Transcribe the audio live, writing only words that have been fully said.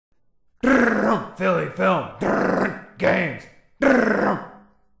Philly film. Games.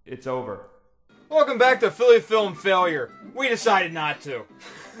 It's over. Welcome back to Philly Film Failure. We decided not to.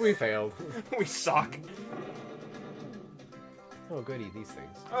 We failed. We suck. Oh, goody, these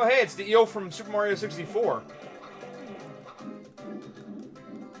things. Oh, hey, it's the eel from Super Mario 64.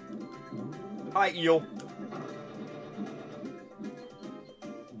 Hi, eel.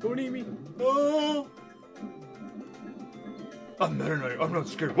 Don't eat me. Oh. I'm Meta Knight. I'm not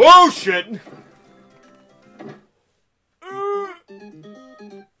scared. Whoa, shit!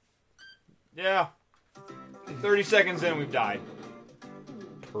 Yeah. 30 seconds in, we've died.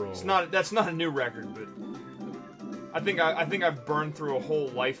 Pro. That's not a new record, but I think I've burned through a whole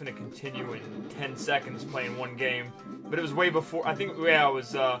life in a continue in 10 seconds playing one game. But it was way before. I think it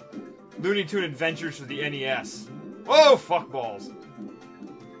was Looney Tune Adventures for the NES. Whoa, fuck balls!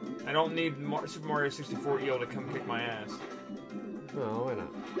 I don't need Super Mario 64 eel to come kick my ass. No, why not?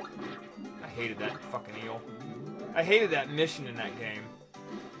 I hated that fucking eel. I hated that mission in that game.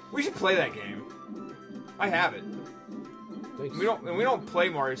 We should play that game. I have it. Thanks. We don't play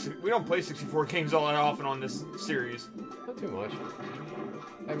Mario. We don't play 64 games all that often on this series. Not too much.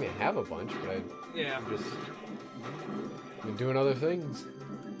 I mean, I have a bunch, but Yeah. I've just been doing other things.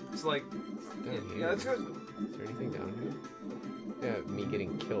 It's like, yeah, let's go. Is there anything down here? Yeah, me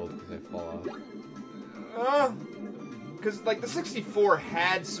getting killed because I fall off. Because like the 64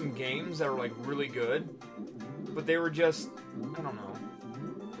 had some games that were like really good, but they were just, I don't know.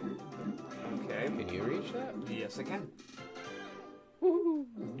 Okay. Can you reach that? Yes, I can. Woohoo!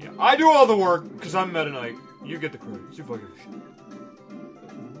 Yeah, I do all the work because I'm Meta Knight. You get the credit. See if I give a shit.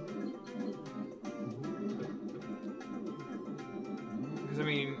 Because I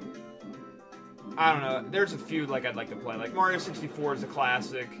mean, I don't know. There's a few like I'd like to play. Like Mario 64 is a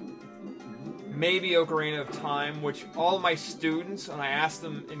classic. Maybe Ocarina of Time, which all my students, when I asked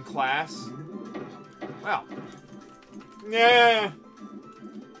them in class, well, yeah,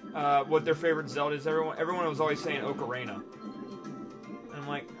 what their favorite Zelda is. Everyone was always saying Ocarina. And I'm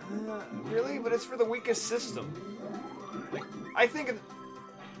like, really? But it's for the weakest system. Like, I think.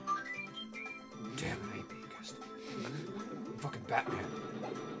 Damn it, I hate being cussed. Fucking Batman.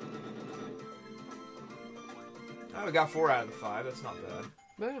 Oh, we got 4 out of the 5. That's not bad.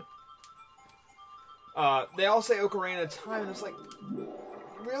 Yeah. They all say Ocarina of Time, and it's like,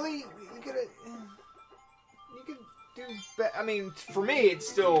 really? You could do better. I mean, for me, it's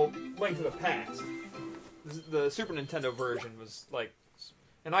still Link to the Past. The Super Nintendo version was like,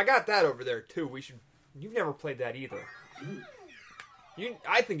 and I got that over there too. You've never played that either.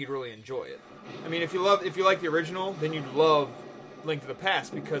 I think you'd really enjoy it. I mean, if you like the original, then you'd love Link to the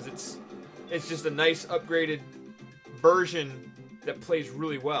Past because it's just a nice upgraded version that plays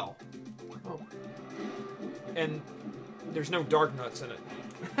really well. Oh. And there's no dark nuts in it.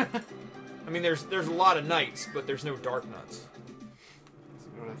 I mean, there's a lot of knights, but there's no dark nuts. So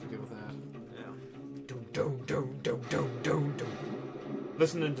you don't have to deal with that. Yeah. Dum dum dum dum dum dum dum.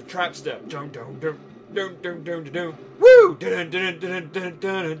 Listening to trap step. Dum dum dum dum dum dum dum. Woo! Dun dun dun dun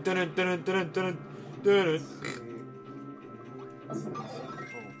dun dun dun dun dun dun.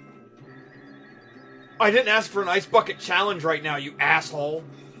 I didn't ask for an ice bucket challenge right now, you asshole.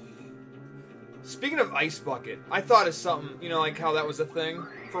 Speaking of ice bucket, I thought of something, you know, like how that was a thing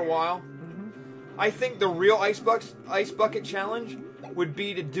for a while. Mm-hmm. I think the real ice bucket challenge would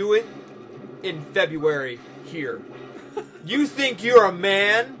be to do it in February here. You think you're a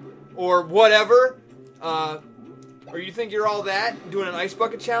man or whatever, or you think you're all that doing an ice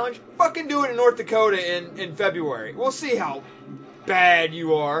bucket challenge? Fucking do it in North Dakota in February. We'll see how bad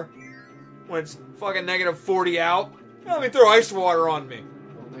you are when it's fucking negative 40 out. Let me throw ice water on me.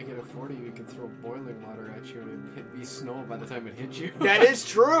 Well, negative 40, you can throw boiling water at you and it'd be snow by the time it hits you. That is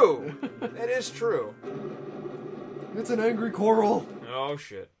true. That is true. It's an angry coral. Oh,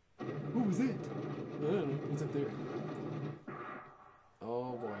 shit. Who was it? I don't know. What's up there?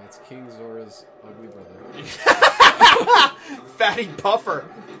 Oh boy, it's King Zora's ugly brother. Fatty Puffer.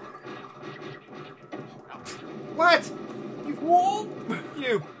 What?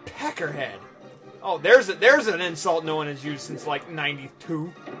 You peckerhead. Oh, there's an insult no one has used since like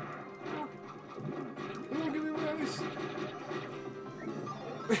 '92. Oh, give me rice.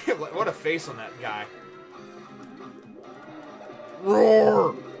 What a face on that guy.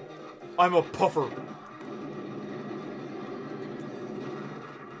 Roar! I'm a puffer.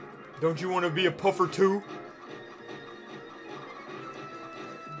 Don't you want to be a puffer too?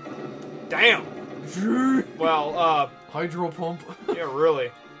 Damn. Well, Hydro pump. yeah,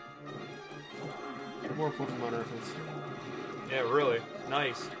 really. More Pokemon reference. Yeah, really.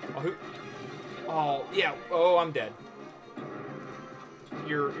 Nice. Oh, yeah. Oh, I'm dead.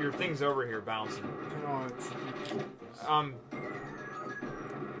 your thing's over here bouncing. Oh, it's...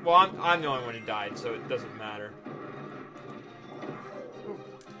 Well, I'm the only one who died, so it doesn't matter.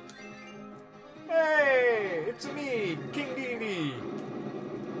 Hey, it's me, King Dedede.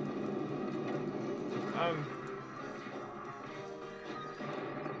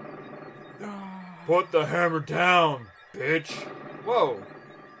 Put the hammer down, bitch. Whoa.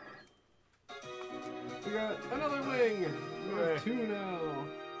 We got another wing. We have 2 now.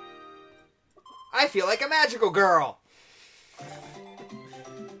 I feel like a magical girl.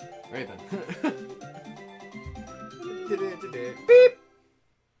 Right then. Beep.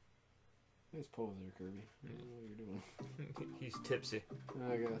 Nice pose there, Kirby. I don't know what you're doing. He's tipsy.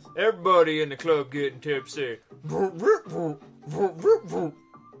 I guess. Everybody in the club getting tipsy.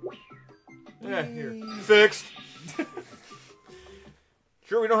 Yeah, here. Fixed.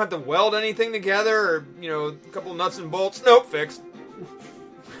 Sure we don't have to weld anything together or, you know, a couple nuts and bolts? Nope, fixed.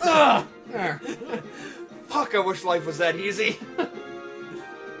 Ugh! There. Fuck, I wish life was that easy.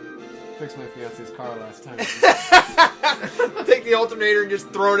 Fixed my fiance's car last time. Take the alternator and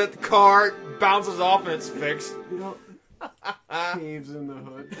just throw it at the car, it bounces off and it's fixed. You know, caves in the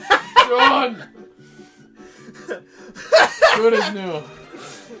hood. Done! Good as new.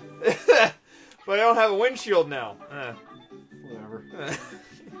 But I don't have a windshield now. Whatever.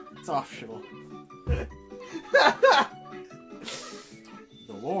 It's optional. The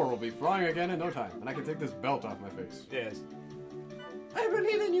war will be flying again in no time, and I can take this belt off my face. Yes. I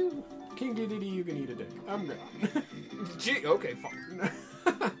believe in you! King Dedede, you can eat a dick. I'm gone. Gee, okay, fine.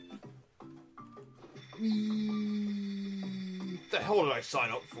 What the hell did I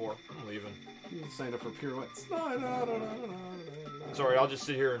sign up for? I'm leaving. You signed up for pirouettes. Sorry, I'll just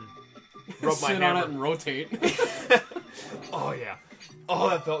sit here and rub my Sit hammer. on it and rotate. Oh, yeah. Oh,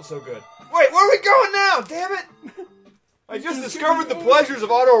 that felt so good. Wait, where are we going now? Damn it! I just discovered the pleasures of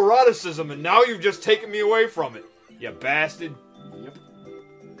autoeroticism, and now you've just taken me away from it. You bastard. Yep.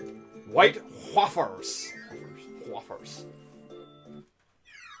 White waffers. Waffers.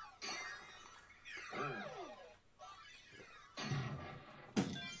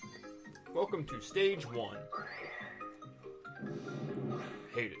 Welcome to stage 1.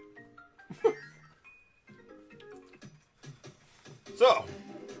 Hate it. So.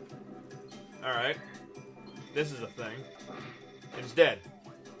 Alright. This is a thing. It's dead.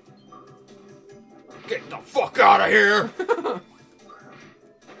 Get the fuck out of here!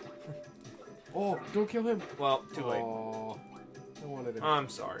 Oh, don't kill him. Well, too late. Oh, I wanted him. I'm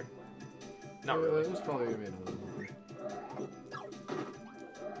sorry. Not really. There's probably gonna be another one.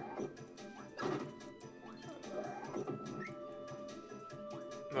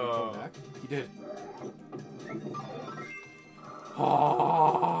 Come back. He did.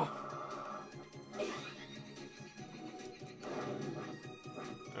 Oh.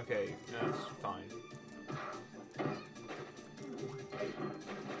 Okay, that's fine.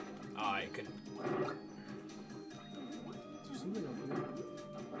 I can. Is there something up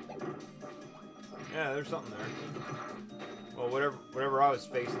here? Yeah, there's something there. Well, whatever I was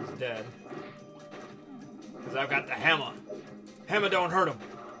facing is dead. Because I've got the hammer. Hammer don't hurt him.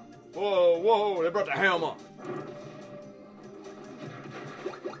 Whoa, whoa, they brought the hammer.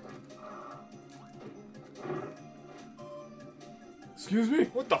 Excuse me?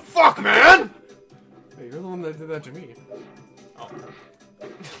 What the fuck, man? Hey, you're the one that did that to me. Oh.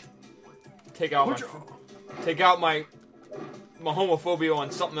 Take out my homophobia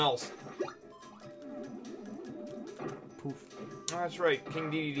on something else. Poof. Oh, that's right. King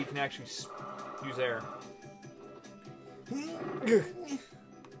Dedede can actually use air.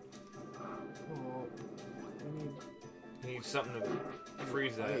 Oh, He needs something to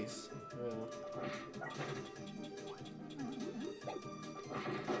freeze that. ice. Yeah.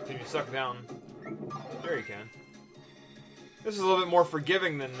 Can you suck down? There you can. This is a little bit more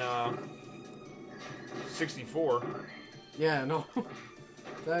forgiving than 64. Yeah, no.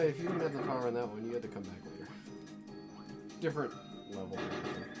 If you didn't have the power on that one, you had to come back later. Different level.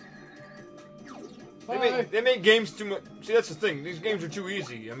 They make games too much. See, that's the thing. These games are too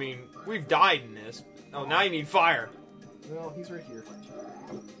easy. I mean, we've died in this. Oh, now you need fire. Well, he's right here.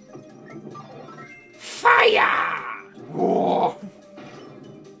 Fire! Whoa!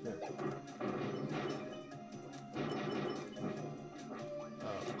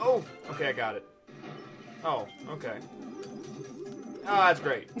 Oh, okay, I got it. Oh, okay. Oh, that's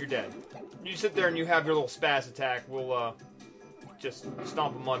great. You're dead. You sit there and you have your little spaz attack. We'll, just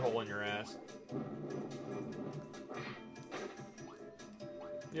stomp a mud hole in your ass.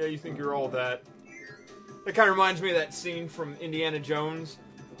 Yeah, you think you're all that. That kind of reminds me of that scene from Indiana Jones,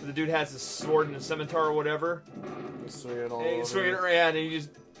 where the dude has his sword in the scimitar or whatever. swing it all And you over. swing it around and you just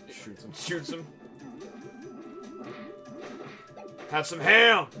Shoots him. shoots him. Have some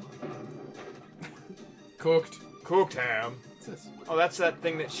ham! Cooked. Cooked ham. What's this? Oh, that's that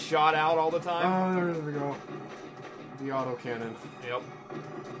thing that shot out all the time? Oh, there we go. The autocannon. Yep.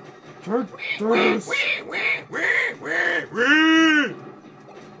 Turn this!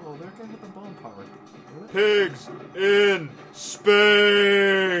 Oh, that guy had the bomb power. Pigs in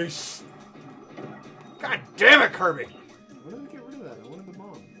space! God damn it, Kirby! Why did they get rid of that? I wanted the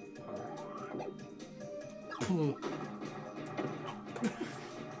bomb power.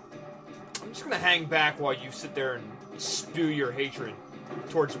 I'm just gonna hang back while you sit there and spew your hatred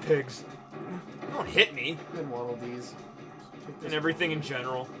towards pigs. Don't hit me And waddle these. Take this and everything in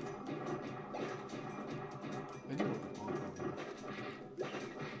general. I do want the bomb power.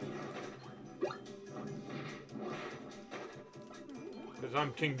 Because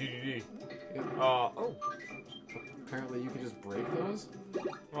I'm King DDD. Yep. Oh. Apparently you can just break those?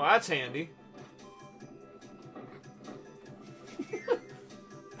 Well, that's handy.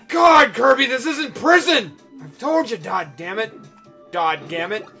 God, Kirby, this isn't prison! I've told you, Dod damn it. Dod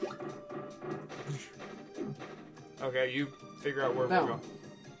damn it. Okay, you figure out where That we're one.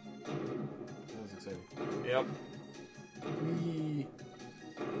 going. That was exciting. Yep. Whee!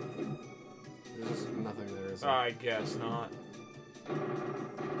 There's just nothing there, is there? I guess not.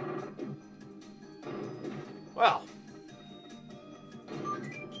 Well.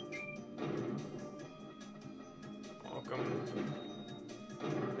 Welcome.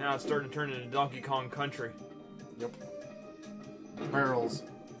 Now it's starting to turn into Donkey Kong Country. Yep. Barrels.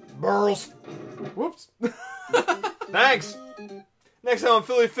 Burls. Whoops! Thanks. Next time on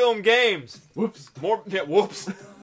Philly Film Games. Whoops! More. Yeah, whoops.